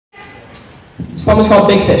This poem is called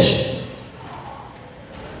Big Fish.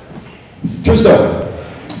 True story.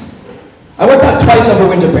 I worked out twice over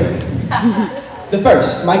winter break. The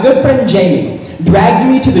first, my good friend Jamie dragged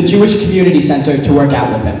me to the Jewish Community Center to work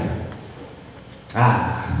out with him.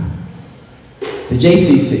 The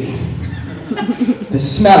JCC. The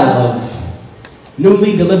smell of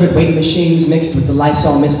newly delivered weight machines mixed with the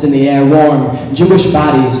Lysol mist in the air, warm Jewish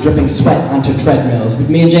bodies dripping sweat onto treadmills. With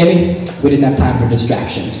me and Jamie, we didn't have time for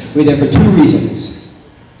distractions. We were there for two reasons: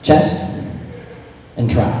 chest and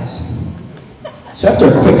tries. So after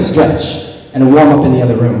a quick stretch and a warm-up in the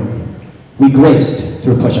other room, we graced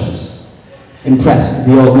through push-ups. Impressed,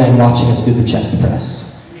 the old men watching us do the chest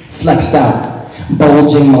press. Flexed out,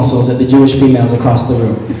 bulging muscles at the Jewish females across the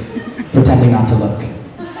room, pretending not to look.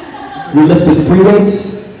 We lifted free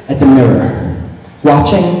weights at the mirror,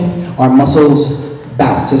 watching our muscles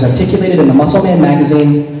bounce as articulated in the Muscle Man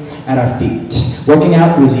magazine at our feet. Working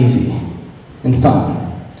out was easy and fun,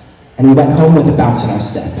 and we went home with a bounce in our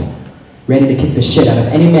step, ready to kick the shit out of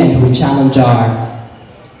any man who would challenge our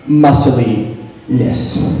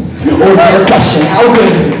muscliness. Or better question, how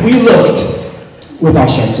good we looked with our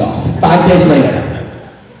shirts off. 5 days later,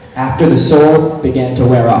 after the sore began to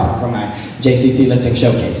wear off from my JCC lifting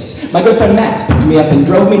showcase, my good friend Max picked me up and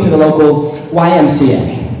drove me to the local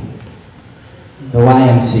YMCA. The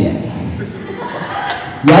YMCA.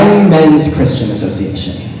 Young Men's Christian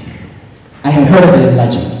Association. I had heard of it in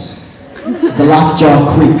legends. The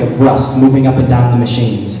lockjaw creak of rust moving up and down the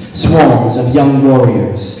machines, swarms of young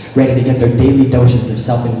warriors ready to get their daily doses of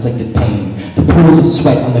self-inflicted pain, the pools of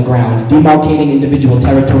sweat on the ground, demarcating individual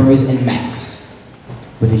territories, and Max,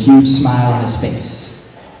 with a huge smile on his face.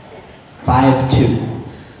 5'2",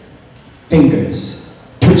 fingers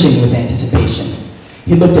twitching with anticipation.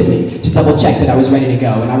 He looked at me to double check that I was ready to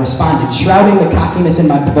go, and I responded, shrouding the cockiness in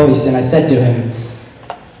my voice, and I said to him,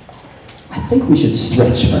 I think we should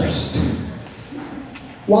stretch first.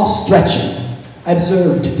 While stretching, I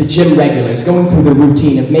observed the gym regulars going through the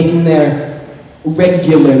routine of making their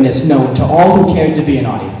regularness known to all who cared to be an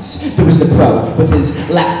audience. There was the pro, with his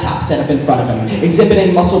laptop set up in front of him,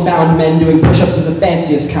 exhibiting muscle-bound men doing push-ups of the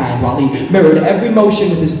fanciest kind, while he mirrored every motion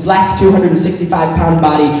with his black 265-pound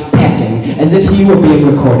body panting, as if he were being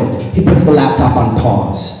recorded. He puts the laptop on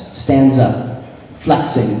pause, stands up,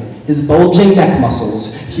 flexing his bulging neck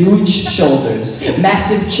muscles, huge shoulders,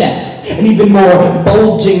 massive chest, and even more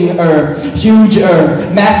bulging,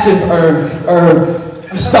 massive,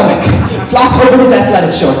 stomach, flopped over his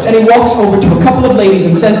athletic shorts, and he walks over to a couple of ladies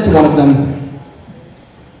and says to one of them,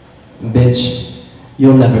 bitch,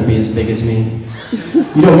 you'll never be as big as me.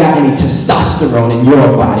 You don't got any testosterone in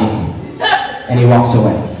your body. And he walks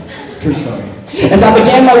away. True story. As I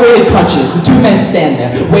began my weighted crunches, the two men stand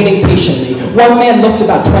there, waiting patiently. One man looks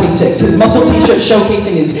about 26, his muscle t-shirt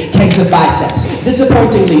showcasing his kegs of biceps,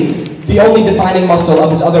 disappointingly the only defining muscle of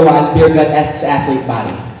his otherwise beer-gut ex-athlete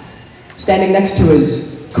body. Standing next to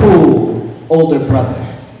his cool, older brother,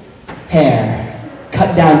 hair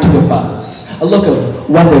cut down to a buzz, a look of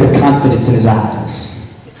weathered confidence in his eyes.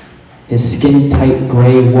 His skin-tight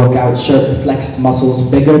gray workout shirt flexed muscles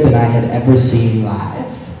bigger than I had ever seen live,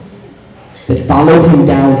 that followed him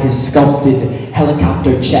down his sculpted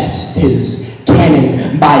helicopter chest, his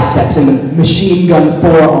cannon biceps, and the machine gun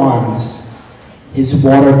forearms, his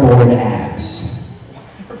waterboard abs.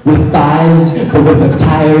 With thighs the width of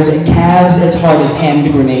tires and calves as hard as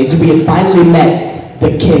hand grenades, we had finally met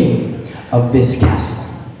the king of this castle.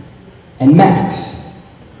 And Max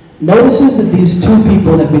notices that these two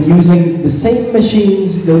people have been using the same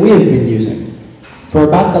machines that we have been using for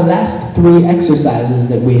about the last 3 exercises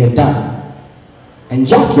that we had done. And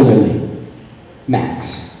jocularly,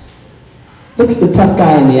 Max looks the tough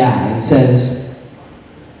guy in the eye and says,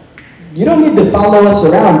 you don't need to follow us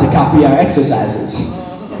around to copy our exercises.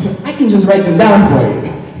 I can just write them down for you.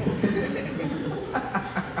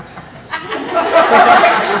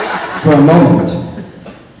 For a moment,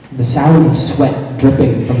 the sound of sweat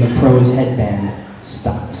dripping from the pro's headband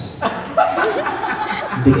stops.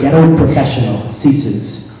 The ghetto professional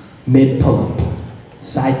ceases mid-pull-up,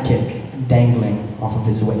 sidekick dangling off of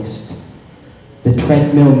his waist. The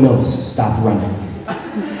treadmill milfs stop running,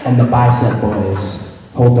 and the bicep boys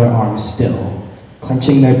hold their arms still,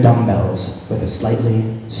 clenching their dumbbells with a slightly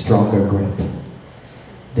stronger grip.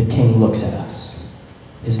 The king looks at us,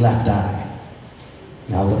 his left eye,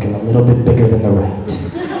 now looking a little bit bigger than the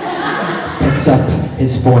right, picks up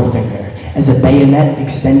his forefinger as a bayonet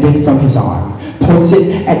extended from his arm, points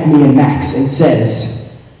it at me and Max, and says,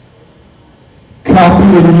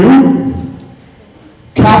 copying you?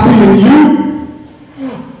 Copying you?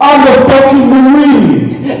 I'm a fucking Marine!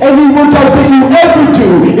 Any workout that you ever do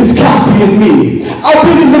is copying me!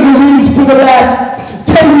 the last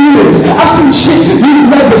 10 years. I've seen shit you've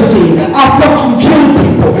never seen. I fucking killed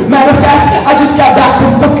people. Matter of fact, I just got back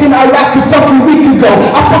from fucking Iraq a fucking week ago.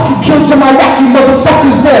 I fucking killed some Iraqi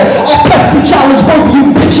motherfuckers there. I'll Pepsi challenge both of you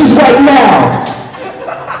bitches right now.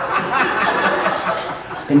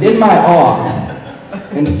 And in my awe,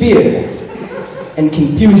 and fear, and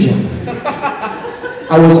confusion,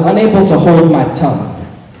 I was unable to hold my tongue.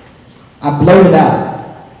 I blurted out,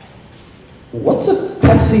 "What's a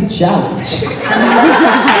Pepsi challenge?"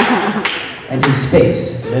 And his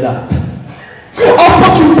face lit up. "I'll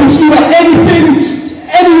fucking beat you at anything,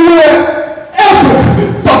 anywhere, ever!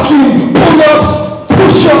 Fucking pull-ups,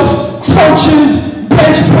 push-ups, crunches,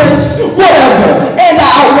 bench press, whatever! And I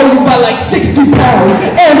outweigh you by like 60 pounds,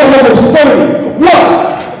 and I'm almost 30. What?"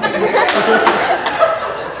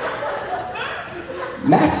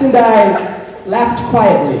 Max and I laughed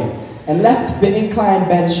quietly and left the incline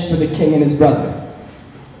bench for the king and his brother.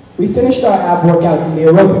 We finished our ab workout in the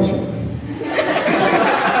aerobics room,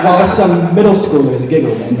 while some middle schoolers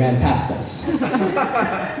giggled and ran past us.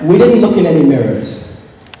 We didn't look in any mirrors,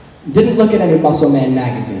 didn't look at any Muscle Man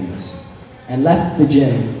magazines, and left the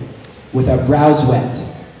gym with our brows wet,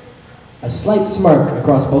 a slight smirk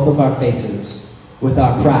across both of our faces, with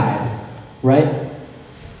our pride right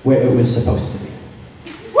where it was supposed to be.